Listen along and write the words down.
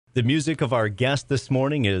The music of our guest this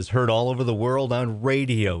morning is heard all over the world on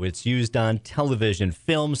radio. It's used on television,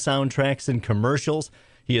 film soundtracks, and commercials.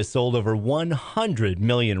 He has sold over 100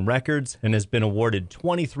 million records and has been awarded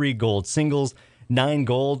 23 gold singles, 9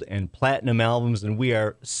 gold and platinum albums, and we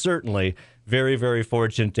are certainly very, very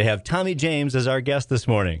fortunate to have Tommy James as our guest this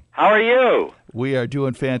morning. How are you? We are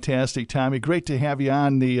doing fantastic, Tommy. Great to have you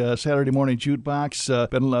on the Saturday Morning Jukebox.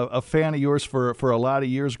 Been a fan of yours for a lot of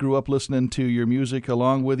years. Grew up listening to your music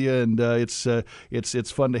along with you, and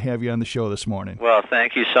it's fun to have you on the show this morning. Well,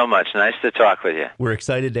 thank you so much. Nice to talk with you. We're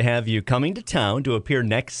excited to have you coming to town to appear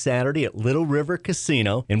next Saturday at Little River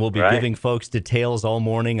Casino, and we'll be giving folks details all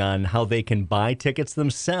morning on how they can buy tickets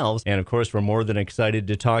themselves. And, of course, we're more than excited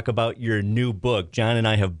to talk about your new book. John and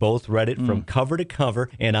I have both read it from cover to cover,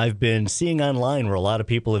 and I've been seeing online where a lot of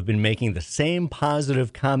people have been making the same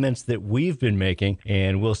positive comments that we've been making.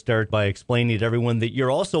 And we'll start by explaining to everyone that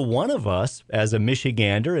you're also one of us as a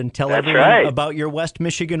Michigander, and tell everyone about your West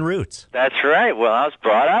Michigan roots. That's right. Well, I was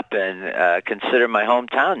brought up and consider my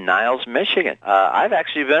hometown Niles, Michigan. I've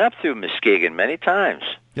actually been up through Muskegon many times.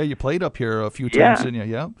 Yeah, you played up here a few times, didn't you?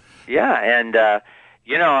 Yeah. Yeah, and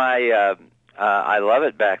I love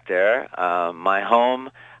it back there.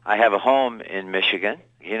 I have a home in Michigan.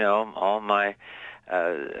 You know, all my,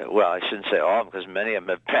 I shouldn't say all, because many of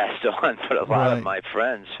them have passed on, but a lot of my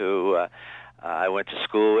friends who I went to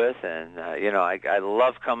school with, and, I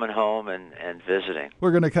love coming home and visiting.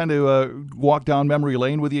 We're going to kind of walk down memory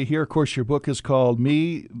lane with you here. Of course, your book is called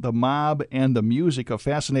Me, the Mob, and the Music, a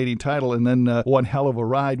fascinating title, and then one hell of a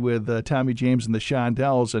ride with Tommy James and the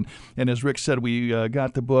Shondells. And as Rick said, we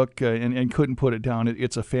got the book and couldn't put it down.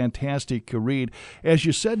 It's a fantastic read. As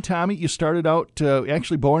you said, Tommy, you started out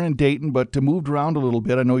actually born in Dayton, but moved around a little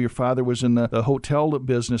bit. I know your father was in the hotel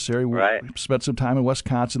business area. Right. Spent some time in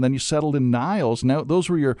Wisconsin, then you settled in Niles. Now, those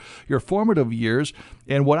were your formative years,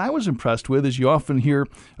 and what I was impressed with is you often hear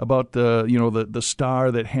about the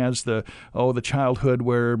star that has the childhood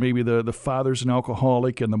where maybe the father's an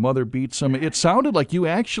alcoholic and the mother beats him. It sounded like you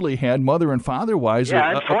actually had mother and father wise.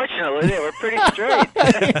 Yeah, unfortunately, they were pretty straight.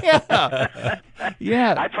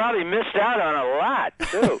 Yeah. I probably missed out on a lot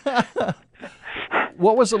too.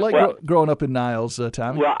 What was it like growing up in Niles,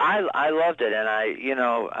 Tommy? Well, I loved it, and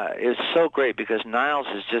it was so great because Niles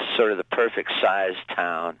is just sort of the perfect size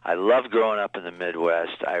town. I love growing up in the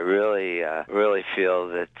Midwest. I really feel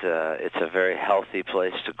that it's a very healthy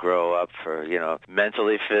place to grow up for,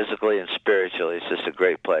 mentally, physically, and spiritually. It's just a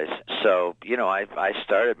great place. So, I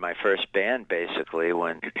started my first band basically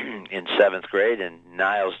when in 7th grade in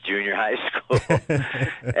Niles Junior High School,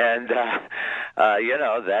 and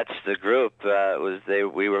that's the group.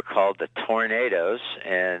 We were called the Tornadoes,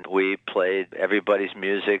 and we played everybody's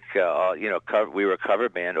music. We were a cover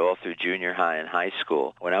band all through junior high and high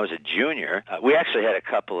school. When I was a junior, we actually had a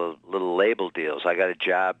couple of little label deals. I got a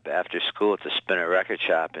job after school at the Spinner Record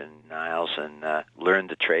Shop in Niles, and learned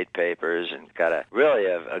the trade papers and got a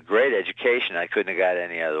great education. I couldn't have got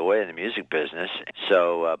any other way in the music business.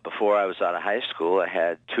 So before I was out of high school, I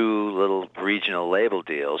had 2 little regional label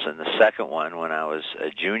deals, and the second one, when I was a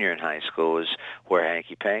junior in high school, was where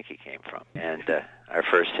Hanky Panky came from, and our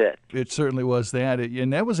first hit. It certainly was that,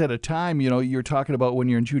 and that was at a time, you're talking about when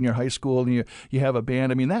you're in junior high school and you have a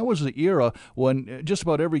band. I mean, that was the era when just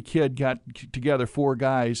about every kid got together 4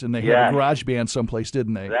 guys and they had a garage band someplace,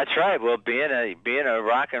 didn't they? That's right. Well, being a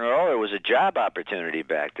rock and roller was a job opportunity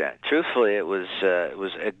back then. Truthfully, it was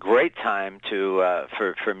a great time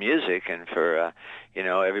for music and for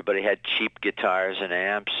everybody had cheap guitars and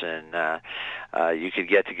amps, and you could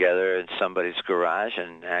get together in somebody's garage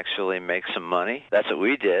and actually make some money. That's what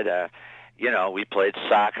we did. We played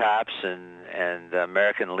sock hops and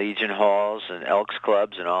American Legion halls and Elks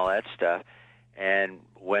clubs and all that stuff. And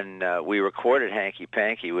when we recorded Hanky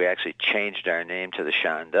Panky, we actually changed our name to the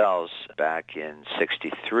Shondells back in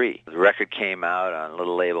 '63. The record came out on a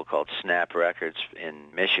little label called Snap Records in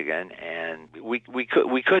Michigan, and we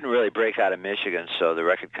couldn't really break out of Michigan, so the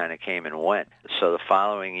record kind of came and went. So the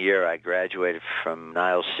following year, I graduated from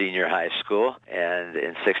Niles Senior High School, and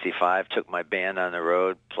in '65 took my band on the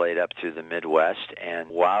road, played up through the Midwest, and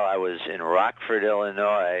while I was in Rockford,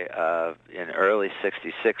 Illinois, in early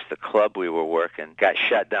 '66, the club we were working got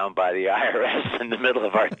shut down by the IRS in the middle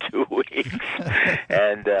of our 2 weeks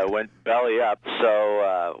and went belly up.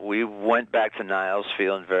 So we went back to Niles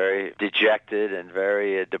feeling very dejected and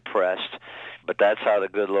very depressed. But that's how the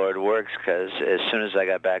good Lord works, because as soon as I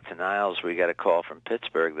got back to Niles, we got a call from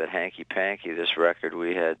Pittsburgh that Hanky Panky, this record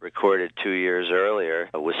we had recorded 2 years earlier,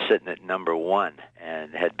 was sitting at number one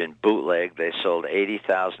and had been bootlegged. They sold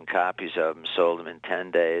 80,000 copies of them, sold them in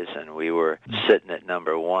 10 days, and we were sitting at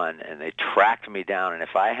number one, and they tracked me down, and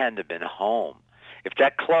if I hadn't have been home, if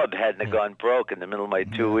that club hadn't have gone broke in the middle of my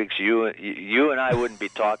 2 weeks, you and I wouldn't be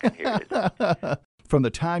talking here today. From the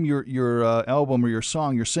time your album or your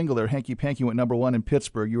song, your single there, Hanky Panky, went number one in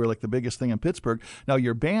Pittsburgh, you were like the biggest thing in Pittsburgh. Now,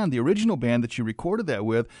 your band, the original band that you recorded that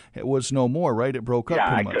with, it was no more, right? It broke up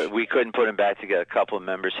pretty much. We couldn't put them back together. A couple of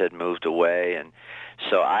members had moved away, and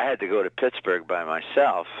so I had to go to Pittsburgh by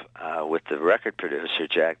myself with the record producer,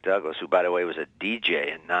 Jack Douglas, who, by the way, was a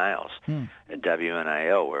DJ in Niles at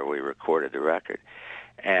WNIO, where we recorded the record.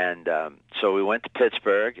 And so we went to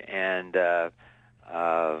Pittsburgh, and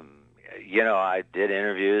I did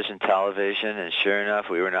interviews and television, and sure enough,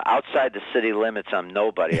 we were outside the city limits. I'm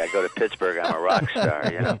nobody. I go to Pittsburgh, I'm a rock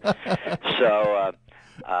star, So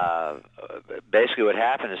basically what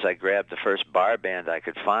happened is I grabbed the first bar band I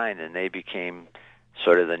could find, and they became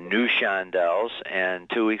sort of the new Shondells, and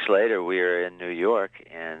 2 weeks later we were in New York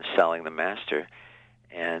and selling the master.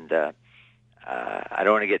 And I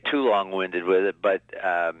don't want to get too long-winded with it, but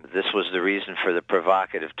this was the reason for the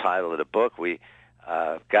provocative title of the book. We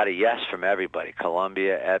got a yes from everybody,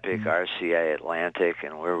 Columbia, Epic, RCA, Atlantic,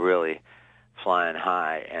 and we're really flying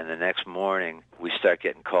high. And the next morning, we start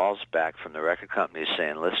getting calls back from the record companies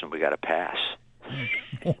saying, listen, we got to pass.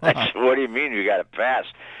 Wow. I said, what do you mean we got to pass?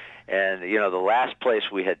 And, the last place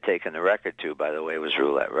we had taken the record to, by the way, was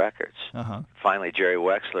Roulette Records. Uh-huh. Finally, Jerry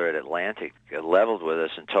Wexler at Atlantic leveled with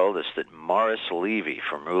us and told us that Morris Levy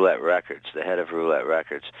from Roulette Records, the head of Roulette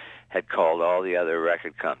Records, had called all the other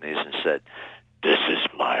record companies and said, this is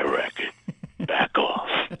my record. Back off.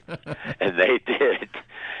 And they did.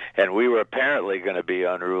 And we were apparently going to be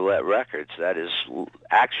on Roulette Records. That is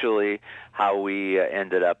actually how we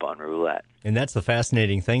ended up on Roulette. And that's the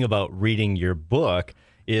fascinating thing about reading your book,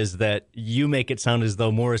 is that you make it sound as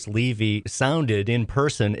though Morris Levy sounded in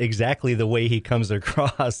person exactly the way he comes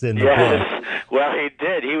across in the book. Well, he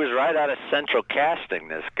did. He was right out of Central Casting,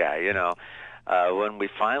 this guy, when we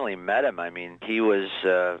finally met him, I mean, he was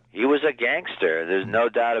a gangster. There's no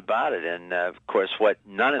doubt about it. And of course, what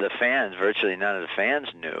virtually none of the fans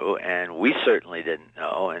knew, and we certainly didn't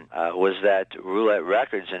know, and was that Roulette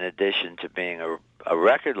Records, in addition to being a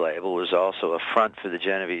record label, was also a front for the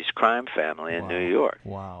Genovese crime family in New York.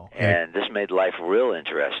 Wow. And this made life real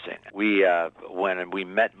interesting. When we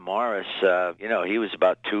met Morris, he was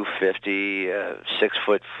about 250,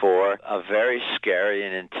 6'4", a very scary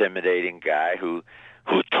and intimidating guy who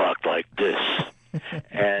talked like this.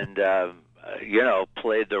 And,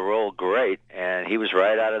 played the role great, and he was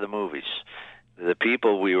right out of the movies. The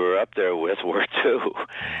people we were up there with were too.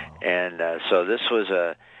 And so this was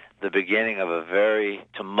the beginning of a very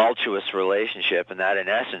tumultuous relationship, and that, in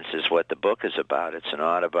essence, is what the book is about. It's an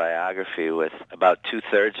autobiography with about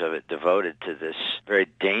two-thirds of it devoted to this very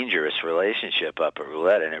dangerous relationship up at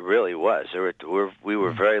Roulette, and it really was. We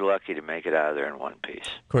were very lucky to make it out of there in one piece.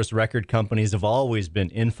 Of course, record companies have always been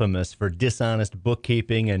infamous for dishonest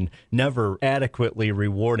bookkeeping and never adequately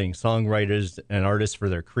rewarding songwriters and artists for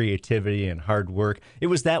their creativity and hard work. It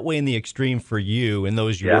was that way in the extreme for you and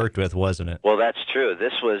those you worked with, wasn't it? Well, that's true.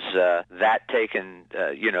 This was that taken,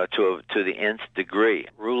 to the nth degree.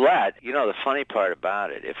 Roulette, the funny part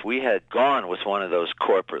about it, if we had gone with one of those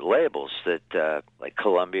corporate labels that, like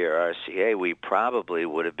Columbia or RCA, we probably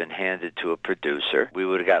would have been handed to a producer. We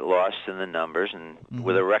would have got lost in the numbers, and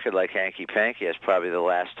with a record like Hanky Panky, that's probably the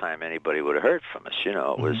last time anybody would have heard from us. It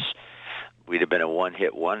was... We'd have been a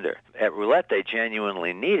one-hit wonder. At Roulette, they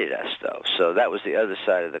genuinely needed us, though. So that was the other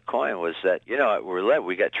side of the coin, was that, at Roulette,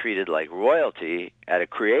 we got treated like royalty at a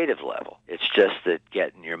creative level. It's just that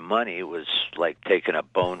getting your money was like taking a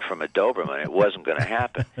bone from a Doberman. It wasn't going to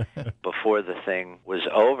happen. Before the thing was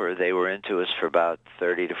over, they were into us for about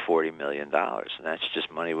 $30 to $40 million, and that's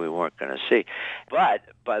just money we weren't going to see. But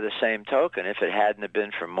by the same token, if it hadn't have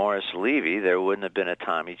been for Morris Levy, there wouldn't have been a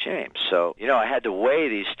Tommy James. So, I had to weigh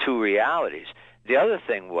these two realities. The other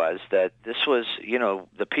thing was that this was,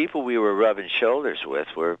 the people we were rubbing shoulders with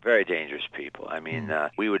were very dangerous people. I mean,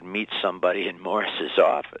 we would meet somebody in Morris's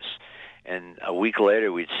office, and a week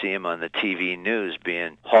later we'd see him on the TV news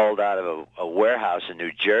being hauled out of a warehouse in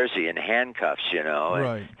New Jersey in handcuffs, and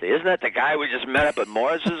Right. say, isn't that the guy we just met up at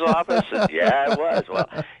Morris's office? And, yeah, it was. Well,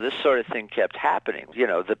 this sort of thing kept happening.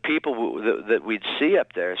 The people that we'd see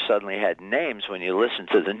up there suddenly had names when you listened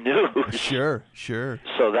to the news. Sure.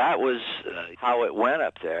 So that was how it went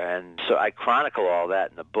up there. And so I chronicle all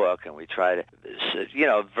that in the book, and we try to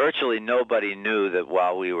virtually nobody knew that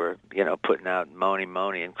while we were, putting out Mony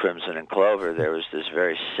Mony and Crimson and Clover, there was this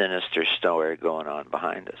very sinister story going on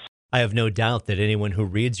behind us. I have no doubt that anyone who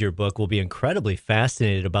reads your book will be incredibly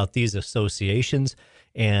fascinated about these associations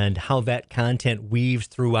and how that content weaves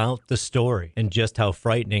throughout the story and just how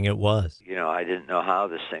frightening it was. I didn't know how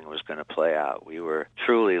this thing was going to play out. We were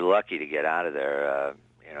truly lucky to get out of there,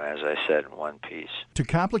 as I said, in one piece. To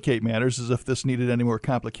complicate matters, as if this needed any more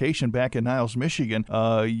complication, back in Niles, Michigan,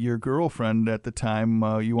 your girlfriend at the time,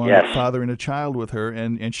 you wound up fathering a child with her,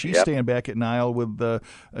 and she's staying back at Niles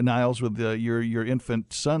with your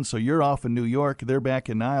infant son. So you're off in New York, they're back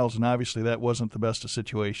in Niles, and obviously that wasn't the best of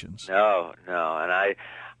situations. No, and I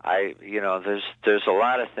there's a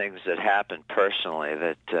lot of things that happened personally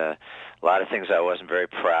that a lot of things I wasn't very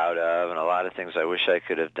proud of, and a lot of things I wish I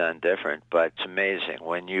could have done different. But it's amazing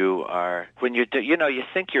when you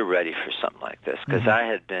think you're ready for something like this, because I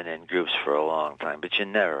had been in groups for a long time, but you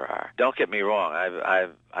never are. Don't get me wrong.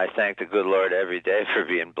 I thank the good Lord every day for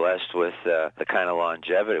being blessed with the kind of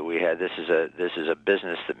longevity we had. This is a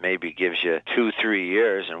business that maybe gives you 2-3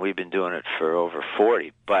 years, and we've been doing it for over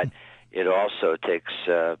 40. But it also takes,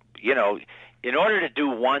 in order to do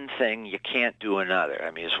one thing, you can't do another.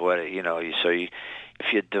 I mean, it's what,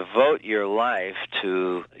 if you devote your life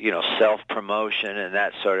to, self-promotion and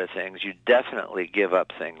that sort of things, you definitely give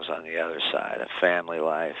up things on the other side, a family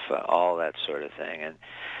life, all that sort of thing. And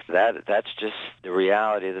that's just the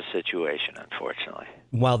reality of the situation, unfortunately.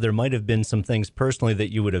 While there might have been some things personally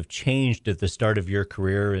that you would have changed at the start of your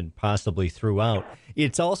career and possibly throughout,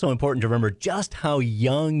 it's also important to remember just how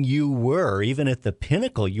young you were. Even at the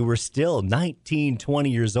pinnacle, you were still 19, 20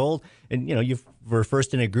 years old. And, you were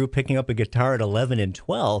first in a group picking up a guitar at 11 and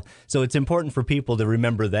 12. So it's important for people to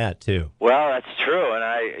remember that, too. Well, that's true. And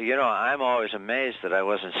I'm always amazed that I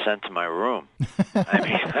wasn't sent to my room. I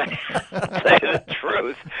mean, I'll tell you the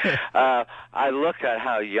truth. I look at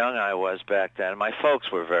how young I was back then. My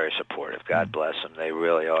folks were very supportive. God bless them. They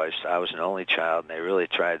really always, I was an only child, and they really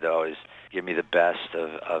tried to always give me the best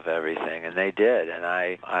of everything. And they did. And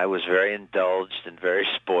I was very indulged and very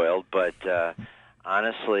spoiled, but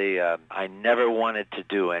honestly, I never wanted to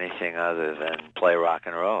do anything other than play rock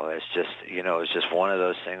and roll. It's just, it was just one of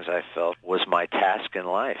those things I felt was my task in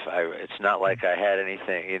life. It's not like I had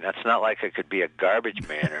anything. It's not like I could be a garbage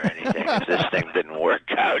man or anything if this thing didn't work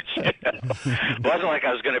out. It wasn't like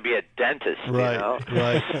I was going to be a dentist. Right.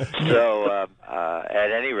 So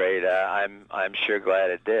at any rate, I'm sure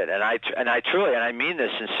glad it did. And I truly, and I mean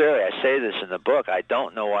this sincerely, I say this in the book, I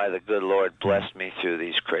don't know why the good Lord blessed me through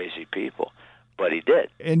these crazy people. But he did.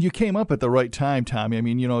 And you came up at the right time, Tommy. I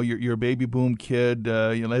mean, you're a baby boom kid.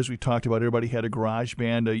 As we talked about, everybody had a garage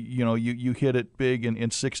band. You hit it big in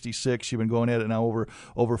 '66. You've been going at it now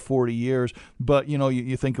over 40 years. But,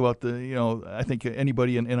 you think about I think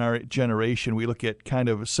anybody in our generation, we look at kind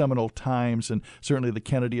of seminal times, and certainly the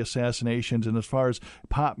Kennedy assassinations. And as far as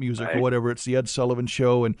pop music or whatever, it's the Ed Sullivan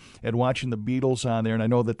Show and watching the Beatles on there. And I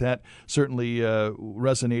know that certainly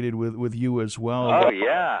resonated with you as well. Oh,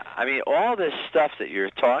 yeah. I mean, all this stuff that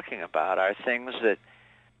you're talking about are things that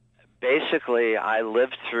basically I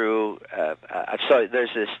lived through. So there's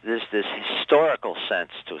this historical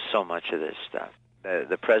sense to so much of this stuff.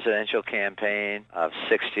 The presidential campaign of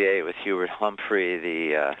 '68 with Hubert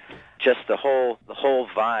Humphrey, just the whole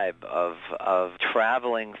vibe of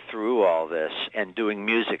traveling through all this and doing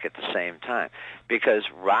music at the same time. Because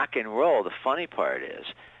rock and roll, the funny part is,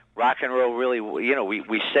 rock and roll really,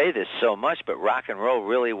 we say this so much, but rock and roll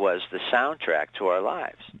really was the soundtrack to our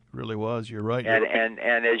lives. It really was. You're right. And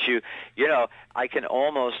as I can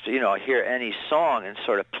almost, hear any song and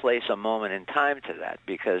sort of place a moment in time to that,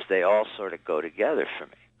 because they all sort of go together for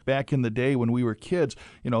me. Back in the day when we were kids,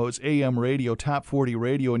 it was AM radio, top 40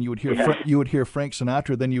 radio, and you would hear Frank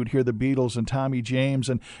Sinatra, then you would hear the Beatles and Tommy James,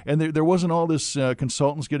 and there wasn't all this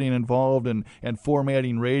consultants getting involved and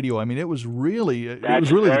formatting radio. I mean, it was really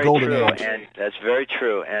the golden age. And that's very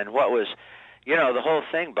true. And what was, the whole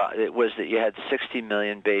thing about it was that you had 60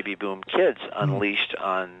 million baby boom kids unleashed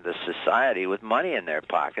on the society with money in their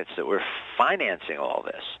pockets that were financing all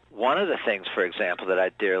this. One of the things, for example, that I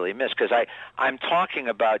dearly miss, because I'm talking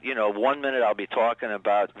about, 1 minute I'll be talking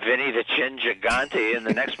about Vinny the Chin Gigante, and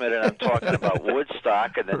the next minute I'm talking about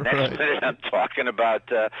Woodstock, and the next minute I'm talking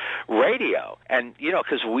about radio. And,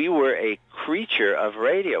 because we were a creature of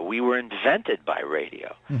radio. We were invented by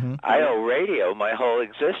radio. Mm-hmm. I owe radio my whole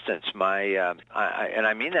existence. And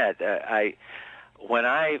I mean that. When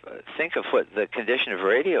I think of what the condition of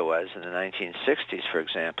radio was in the 1960s, for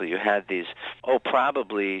example, you had these,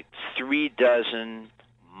 probably 36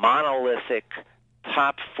 monolithic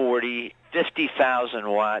top 40 50,000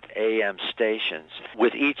 watt AM stations,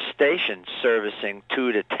 with each station servicing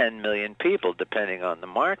 2 to 10 million people, depending on the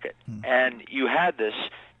market. And you had this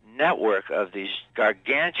network of these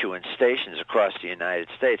gargantuan stations across the United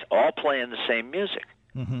States, all playing the same music.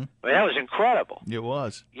 I mean, that was incredible. It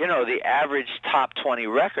was. You know, the average top 20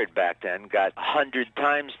 record back then got 100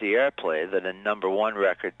 times the airplay that a number one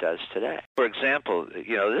record does today. For example,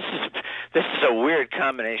 you know, this is a weird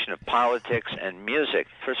combination of politics and music.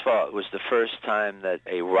 First of all, it was the first time that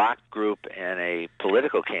a rock group and a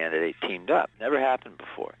political candidate teamed up. Never happened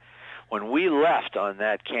before. When we left on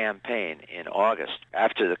that campaign in August,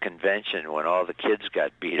 after the convention, when all the kids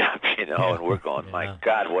got beat up, you know, and we're going, my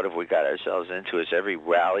God, what have we got ourselves into? Is every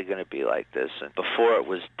rally going to be like this? And before it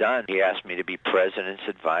was done, he asked me to be president's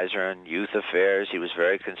advisor on youth affairs. He was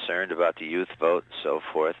very concerned about the youth vote and so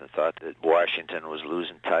forth, and thought that Washington was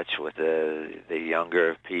losing touch with the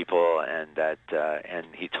younger people, and that and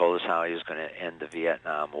he told us how he was going to end the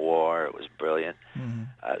Vietnam War. It was brilliant.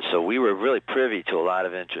 So we were really privy to a lot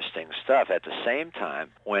of interesting stuff. At the same time,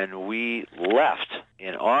 when we left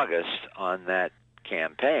in August on that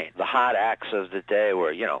campaign, the hot acts of the day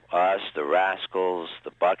were, you know, us, the Rascals,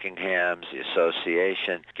 the Buckinghams, the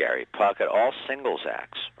Association, Gary Puckett, all singles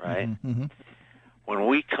acts, right? When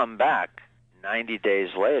we come back 90 days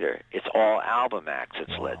later, it's all album acts.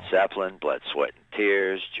 It's Led Zeppelin, Blood, Sweat and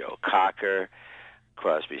Tears, Joe Cocker,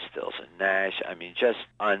 Crosby, Stills, and Nash. I mean, just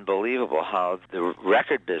unbelievable how the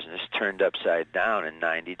record business turned upside down in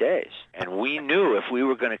 90 days. And we knew if we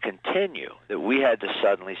were going to continue that we had to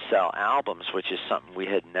suddenly sell albums, which is something we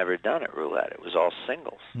had never done at Roulette. It was all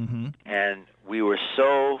singles. And we were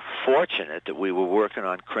so fortunate that we were working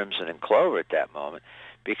on Crimson and Clover at that moment,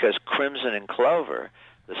 because Crimson and Clover,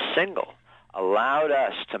 the single, allowed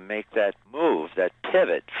us to make that move, that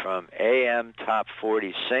pivot from AM top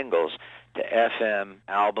 40 singles to FM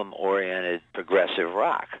album-oriented progressive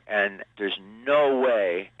rock. And there's no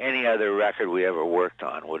way any other record we ever worked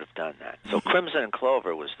on would have done that. So Crimson and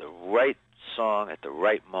Clover was the right song at the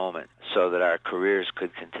right moment so that our careers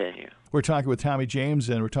could continue. We're talking with Tommy James,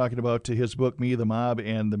 and we're talking about his book, Me, the Mob,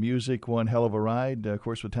 and the Music, One Hell of a Ride, of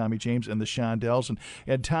course, with Tommy James and the Shondells.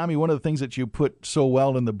 And Tommy, one of the things that you put so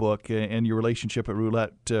well in the book and your relationship at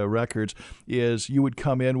Roulette Records is you would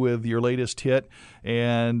come in with your latest hit,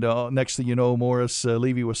 and next thing you know, Morris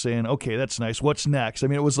Levy was saying, okay, that's nice, what's next? I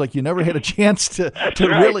mean, it was like you never had a chance to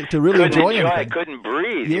really enjoy anything. I couldn't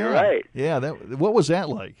breathe, you're right. Yeah, what was that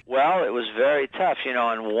like? Well, it was very tough. You know,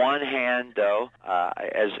 on one hand, though,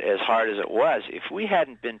 as hard as it was, if we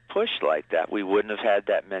hadn't been pushed like that, we wouldn't have had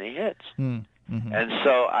that many hits. And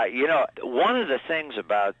so, you know, one of the things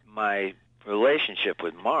about my relationship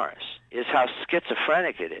with Morris is how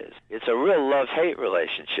schizophrenic it is. It's a real love-hate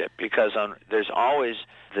relationship, because there's always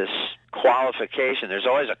this qualification. There's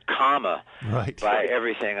always a comma by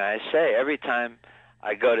everything I say. Every time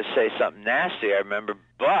I go to say something nasty, I remember,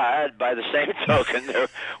 but by the same token,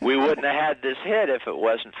 we wouldn't have had this hit if it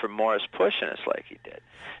wasn't for Morris pushing us like he did.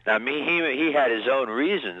 Now, he had his own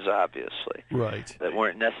reasons, obviously, that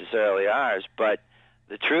weren't necessarily ours, but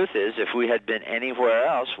the truth is, if we had been anywhere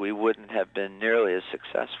else, we wouldn't have been nearly as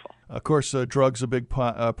successful. Of course, drugs a big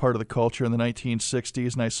part of the culture in the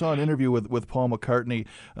 1960s, and I saw an interview with Paul McCartney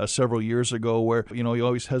several years ago where, you know, he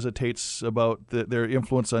always hesitates about their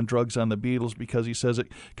influence on drugs on the Beatles, because he says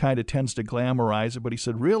it kind of tends to glamorize it, but he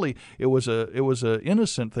said really it was a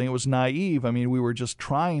innocent thing. It was naive. I mean, we were just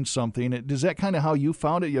trying something. Is that kind of how you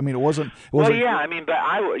found it? I mean, it wasn't. Well, yeah. I mean, but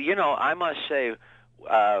I must say,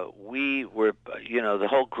 we were, you know, the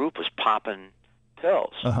whole group was popping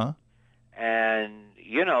pills. And,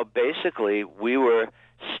 you know, basically we were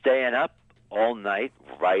staying up all night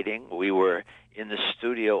writing. We were in the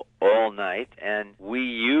studio all night, and we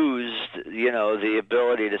used, you know, the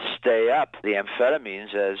ability to stay up, the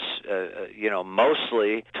amphetamines, as, you know,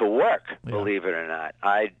 mostly to work, believe it or not.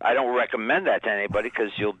 I don't recommend that to anybody,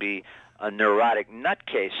 because you'll be a neurotic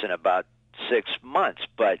nutcase in about 6 months.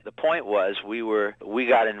 But the point was, we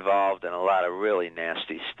got involved in a lot of really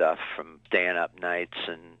nasty stuff, from staying up nights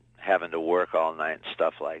and having to work all night and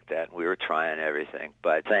stuff like that. We were trying everything,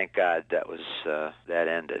 but thank God that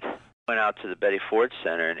ended. Went out to the Betty Ford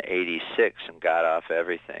Center in '86 and got off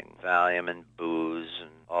everything, Valium and booze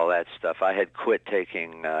and all that stuff. I had quit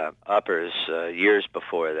taking uppers years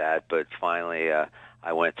before that, but finally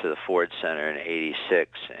I went to the Ford Center in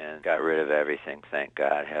 '86 and got rid of everything. Thank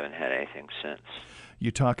God, haven't had anything since. You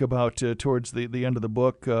talk about towards the end of the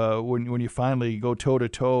book when you finally go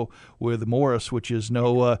toe-to-toe with Morris, which is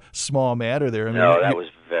no small matter there. I mean, no, that was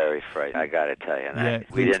very very frightening, I got to tell you. And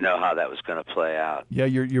we didn't know how that was going to play out. Yeah,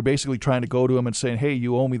 you're basically trying to go to him and saying, hey,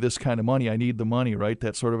 you owe me this kind of money. I need the money, right?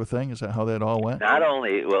 That sort of a thing? Is that how that all went? Not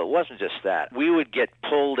only, well, it wasn't just that. We would get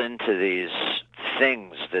pulled into these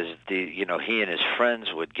things that he and his friends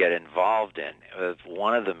would get involved in.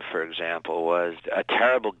 One of them, for example, was a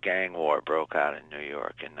terrible gang war broke out in New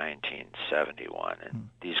York in 1971, and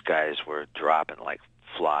these guys were dropping like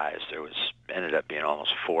flies. There ended up being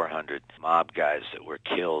almost 400 mob guys that were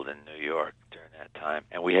killed in New York during that time.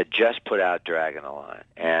 And we had just put out Dragging the Line,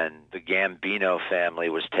 and the Gambino family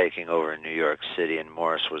was taking over in New York City, and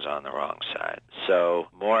Morris was on the wrong side. So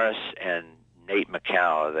Morris and Nate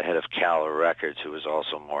McCalla, the head of Calla Records, who was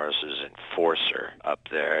also Morris's enforcer up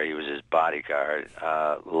there, he was his bodyguard,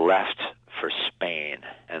 left for Spain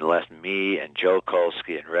and left me and Joe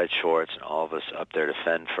Kolsky and Red Schwartz and all of us up there to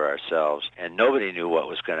fend for ourselves, and nobody knew what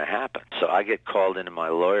was going to happen. So I get called into my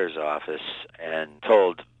lawyer's office and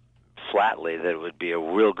told flatly that it would be a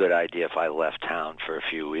real good idea if I left town for a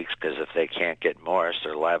few weeks, because if they can't get Morris,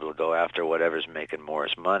 they're liable to go after whatever's making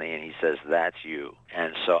Morris money. And he says, that's you.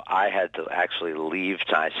 And so I had to actually leave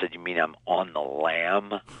town. I said, you mean I'm on the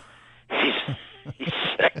lam? He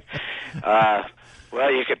said,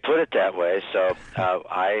 well, you could put it that way. So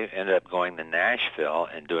I ended up going to Nashville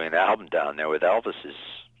and doing an album down there with Elvis's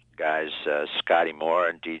guys, Scotty Moore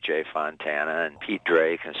and DJ Fontana and Pete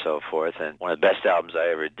Drake and so forth, and one of the best albums I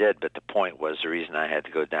ever did. But the point was, the reason I had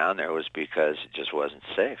to go down there was because it just wasn't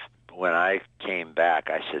safe. When I came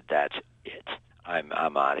back, I said, that's it. I'm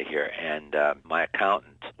out of here. And my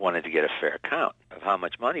accountant wanted to get a fair count of how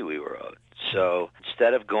much money we were owed. So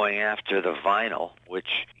instead of going after the vinyl,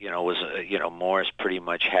 which was Morris pretty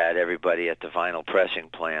much had everybody at the vinyl pressing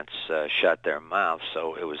plants shut their mouths,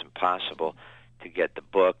 so it was impossible to get the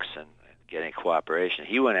books and get any cooperation.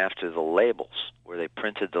 He went after the labels, where they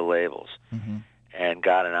printed the labels, and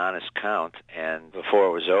got an honest count. And before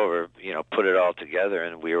it was over, put it all together,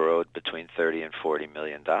 and we were owed between $30 and $40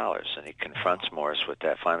 million. And he confronts Morris with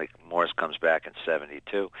that. Finally, Morris comes back in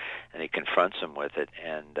 '72, and he confronts him with it.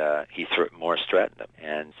 And Morris threatened him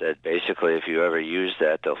and said, basically, if you ever use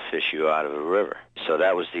that, they'll fish you out of a river. So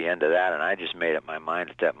that was the end of that. And I just made up my mind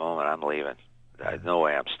at that moment, I'm leaving. No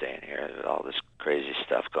way I'm staying here with all this crazy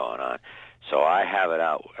stuff going on. So I have it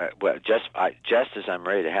out. Just as I'm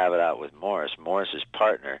ready to have it out with Morris, Morris's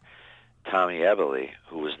partner, Tommy Eberle,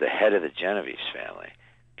 who was the head of the Genovese family,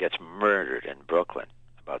 gets murdered in Brooklyn,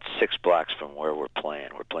 about 6 blocks from where we're playing.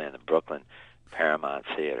 We're playing the Brooklyn Paramount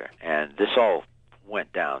Theater. And this all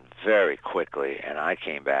went down very quickly, and I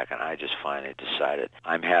came back, and I just finally decided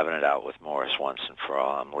I'm having it out with Morris once and for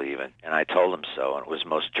all. I'm leaving. And I told him so, and it was the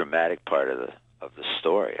most dramatic part of the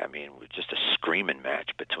story. I mean, it was just a screaming match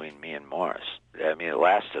between me and Morris. I mean, it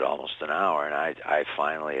lasted almost an hour, and I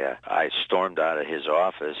finally I stormed out of his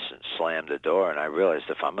office and slammed the door, and I realized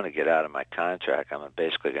if I'm going to get out of my contract, I'm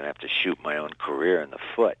basically going to have to shoot my own career in the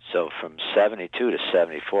foot. So from 72 to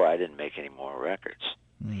 74, I didn't make any more records.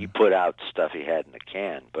 He put out stuff he had in the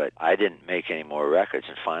can, but I didn't make any more records,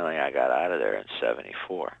 and finally I got out of there in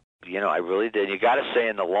 74. I really did. You got to say,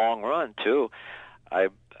 in the long run, too, I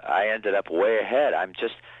ended up way ahead. I'm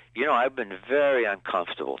just, I've been very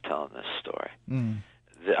uncomfortable telling this story.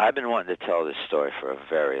 I've been wanting to tell this story for a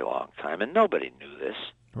very long time, and nobody knew this.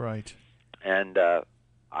 Right. And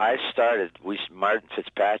Martin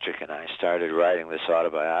Fitzpatrick and I started writing this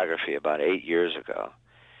autobiography about 8 years ago.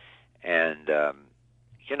 And,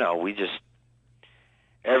 we just,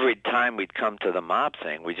 every time we'd come to the mob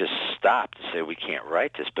thing, we just stopped and say, we can't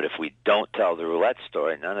write this, but if we don't tell the roulette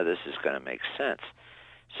story, none of this is going to make sense.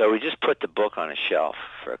 So we just put the book on a shelf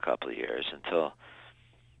for a couple of years until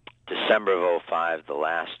December of 2005, the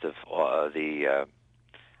last of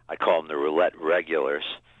I call them the roulette regulars,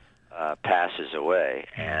 passes away,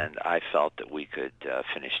 and I felt that we could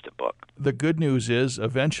finish the book. The good news is,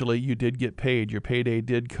 eventually, you did get paid. Your payday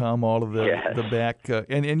did come, all of the back.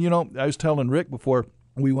 And I was telling Rick before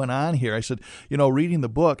we went on here, I said, reading the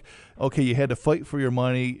book, okay, you had to fight for your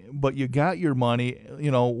money, but you got your money,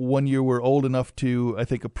 when you were old enough to, I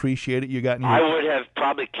think, appreciate it. I would have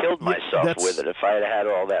probably killed myself with it if I had had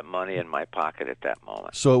all that money in my pocket at that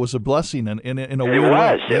moment. So it was a blessing in a weird way. It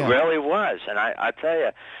was. It really was. And I tell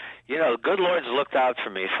you, the good Lord's looked out for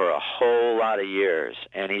me for a whole lot of years,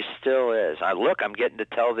 and he still is. I'm getting to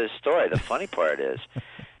tell this story. The funny part is,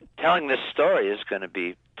 telling this story is going to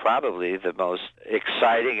be probably the most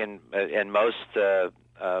exciting and most,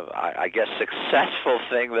 I guess, successful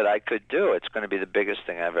thing that I could do. It's going to be the biggest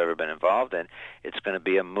thing I've ever been involved in. It's going to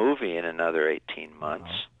be a movie in another 18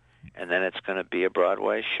 months. and then it's going to be a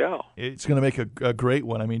Broadway show. It's going to make a great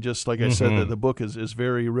one. I mean, just like I said, the book is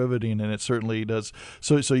very riveting, and it certainly does.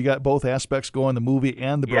 So you got both aspects going, the movie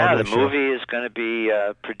and the Broadway show. Yeah, the movie is going to be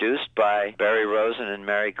produced by Barry Rosen and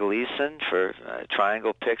Mary Gleason for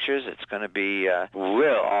Triangle Pictures. It's going to be a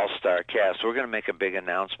real all-star cast. We're going to make a big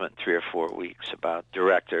announcement in 3 or 4 weeks about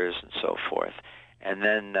directors and so forth. And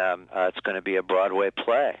then it's going to be a Broadway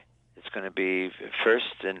play. It's going to be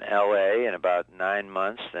first in L.A. in about 9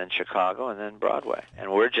 months, then Chicago, and then Broadway.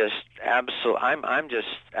 And we're just I'm just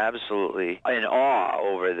absolutely in awe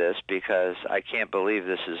over this, because I can't believe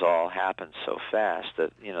this has all happened so fast.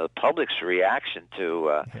 That the public's reaction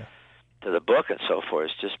to the book and so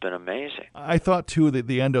forth has just been amazing. I thought, too, that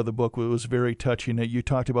the end of the book was very touching. You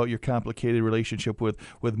talked about your complicated relationship with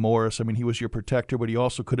Morris. I mean, he was your protector, but he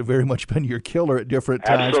also could have very much been your killer at different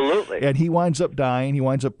times. Absolutely. And he winds up dying. He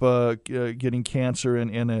winds up getting cancer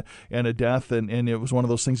and a death, and it was one of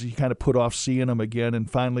those things that you kind of put off seeing him again, and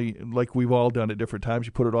finally, like we've all done at different times,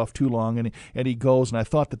 you put it off too long, and he goes. And I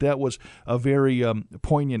thought that was a very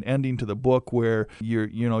poignant ending to the book, where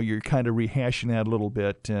you're kind of rehashing that a little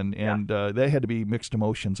bit, and they had to be mixed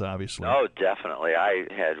emotions, obviously. Oh, definitely. I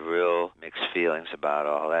had real mixed feelings about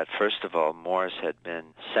all that. First of all, Morris had been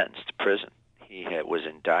sentenced to prison. He was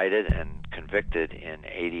indicted and convicted in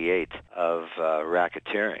 '88 of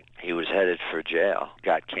racketeering. He was headed for jail,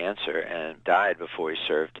 got cancer, and died before he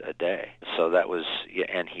served a day. So that was,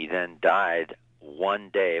 and he then died 1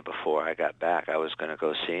 day before I got back. I was going to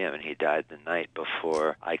go see him, and he died the night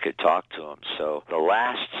before I could talk to him. So the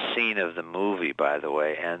last scene of the movie, by the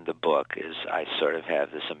way, and the book, is I sort of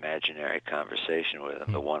have this imaginary conversation with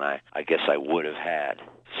him, the one I guess I would have had.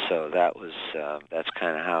 So that's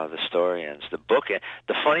kind of how the story ends. The book,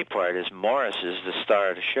 the funny part is Morris is the star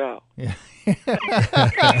of the show. Yeah.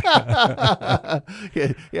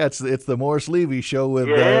 It's the Morris Levy show with.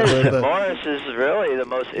 Morris is really the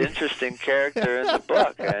most interesting character in the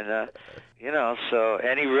book, and and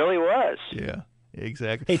he really was. Yeah.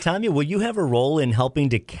 Exactly. Hey, Tommy, will you have a role in helping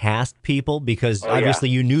to cast people? Because obviously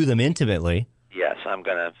you knew them intimately. Yes, I'm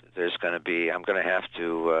going to have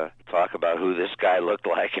to talk about who this guy looked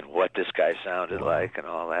like and what this guy sounded like and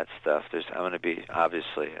all that stuff. I'm going to be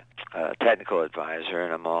obviously a technical advisor,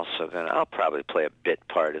 and I'll probably play a bit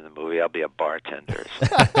part in the movie. I'll be a bartender.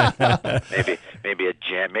 maybe a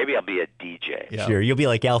jam. Maybe I'll be a DJ. Yeah. Sure, you'll be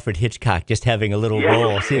like Alfred Hitchcock, just having a little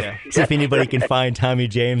role. See if anybody can find Tommy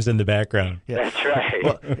James in the background. Yeah. That's right.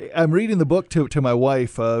 Well, I'm reading the book to my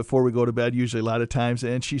wife before we go to bed, usually a lot of times,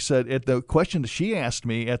 and she said, the question that she asked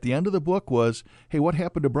me at the end of the book was, "Hey, what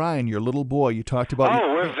happened to Brian, your little boy? You talked about."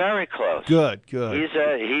 Oh, we're very close. Good.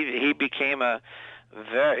 He became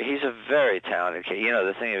he's a very talented kid.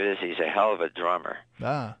 The thing of it is, he's a hell of a drummer.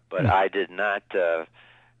 But I did not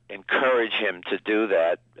encourage him to do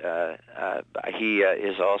that. He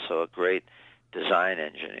is also a great design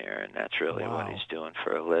engineer, and that's really what he's doing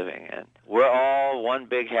for a living. And we're all one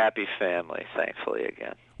big happy family, thankfully,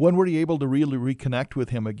 again. When were you able to really reconnect with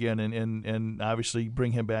him again and obviously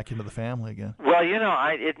bring him back into the family again? Well,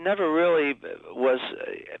 it never really was.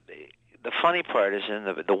 The funny part is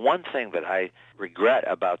the one thing that I regret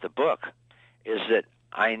about the book is that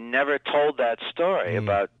I never told that story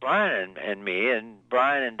about Brian and me, and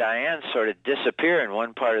Brian and Diane sort of disappear in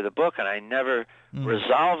one part of the book, and I never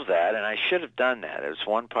resolved that, and I should have done that. It was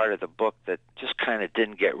one part of the book that just kind of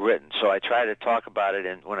didn't get written. So I try to talk about it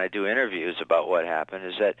when I do interviews about what happened,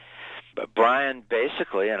 is that Brian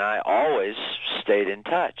basically and I always stayed in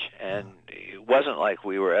touch, and it wasn't like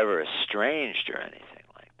we were ever estranged or anything.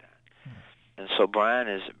 And so Brian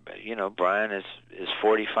is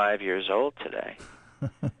 45 years old today.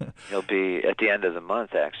 He'll be, at the end of the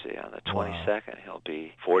month, actually, on the 22nd, he'll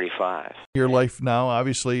be 45. Your life now,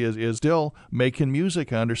 obviously, is still making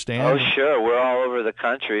music, I understand. Oh, sure. We're all over the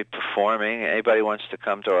country performing. Anybody wants to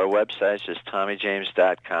come to our website, it's just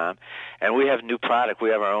TommyJames.com. And we have new product. We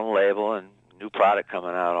have our own label and new product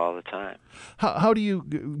coming out all the time. How do you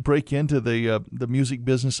break into the music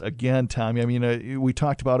business again, Tommy? I mean, we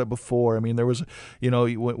talked about it before. I mean, there was,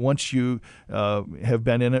 once you have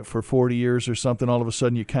been in it for 40 years or something, all of a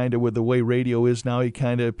sudden you kind of, with the way radio is now,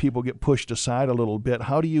 people get pushed aside a little bit.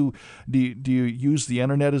 How do you use the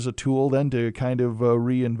internet as a tool then to kind of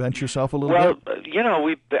reinvent yourself a little bit?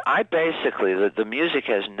 Well, I basically, the music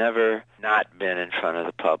has never not been in front of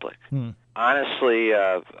the public. Honestly,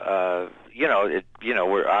 we're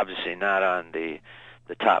obviously not on the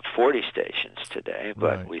top 40 stations today,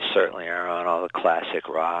 but we certainly are on all the classic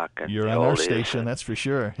rock and you're on our station, that's for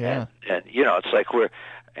sure. Yeah, and it's like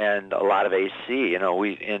and a lot of AC.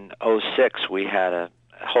 We in '06 we had a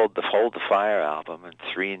Hold the Fire album and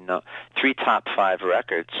three top 5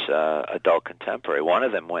 records, adult contemporary. One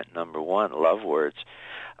of them went number 1, Love Words,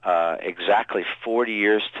 exactly 40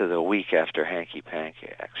 years to the week after Hanky Panky,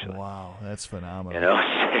 actually. Wow, that's phenomenal. In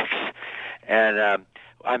 '06. And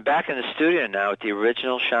I'm back in the studio now with the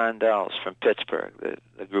original Shondells from Pittsburgh,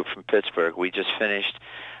 the group from Pittsburgh. We just finished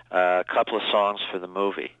a couple of songs for the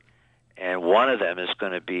movie. And one of them is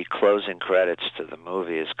going to be closing credits to the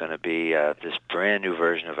movie. Is going to be this brand new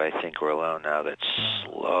version of I Think We're Alone Now that's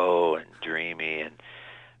slow and dreamy, and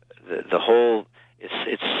the whole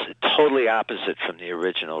it's totally opposite from the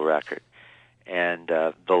original record. And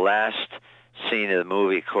the last scene of the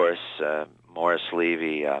movie, of course, Morris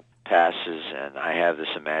Levy passes, and I have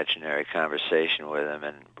this imaginary conversation with him,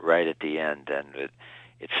 and right at the end, and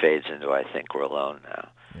it fades into I Think We're Alone Now.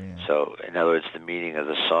 Yeah. So, in other words, the meaning of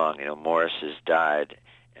the song, Morris has died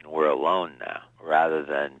and we're alone now, rather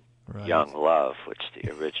than Young Love, which the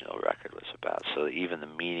original record was about. So even the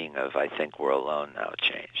meaning of I Think We're Alone Now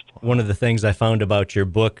changed. One of the things I found about your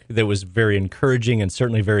book that was very encouraging and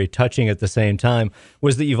certainly very touching at the same time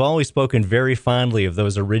was that you've always spoken very fondly of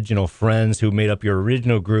those original friends who made up your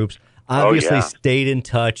original groups. Obviously stayed in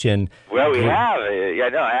touch. And well, we have. Yeah,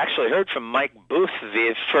 no, I actually heard from Mike Booth,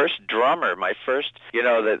 the first drummer, my first,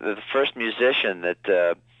 the first musician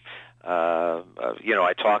that,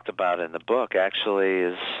 I talked about in the book.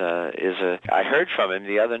 Actually, I heard from him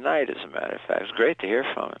the other night. As a matter of fact, it was great to hear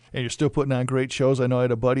from him. And you're still putting on great shows. I know I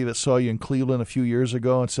had a buddy that saw you in Cleveland a few years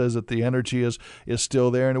ago and says that the energy is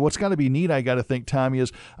still there. And what's got to be neat, I got to think, Tommy,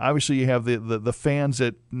 is obviously you have the fans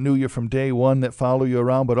that knew you from day one that follow you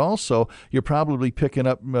around, but also you're probably picking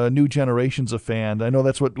up new generations of fans. I know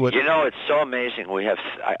that's what. It's so amazing. We have.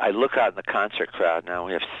 I look out in the concert crowd now.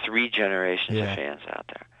 We have 3 generations of fans out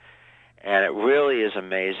there. And it really is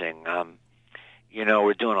amazing.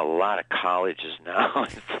 We're doing a lot of colleges now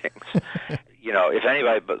and things. If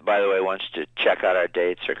anybody, by the way, wants to check out our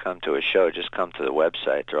dates or come to a show, just come to the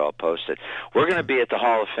website. They're all posted. We're going to be at the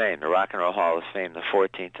Hall of Fame, the Rock and Roll Hall of Fame, the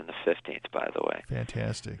 14th and the 15th, by the way.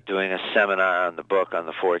 Fantastic. Doing a seminar on the book on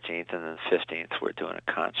the 14th, and then the 15th we're doing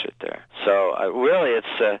a concert there. So really,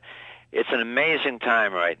 it's an amazing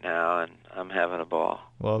time right now, and I'm having a ball.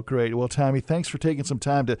 Well, great. Well, Tommy, thanks for taking some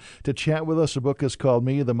time to chat with us. The book is called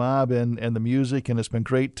Me, the Mob, and the Music, and it's been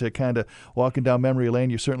great to kind of walking down memory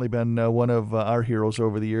lane. You've certainly been one of our heroes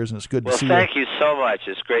over the years, and it's good to see you. Well, thank you so much.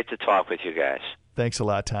 It's great to talk with you guys. Thanks a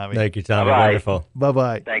lot, Tommy. Thank you, Tommy. Bye-bye. Wonderful.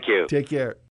 Bye-bye. Thank you. Take care.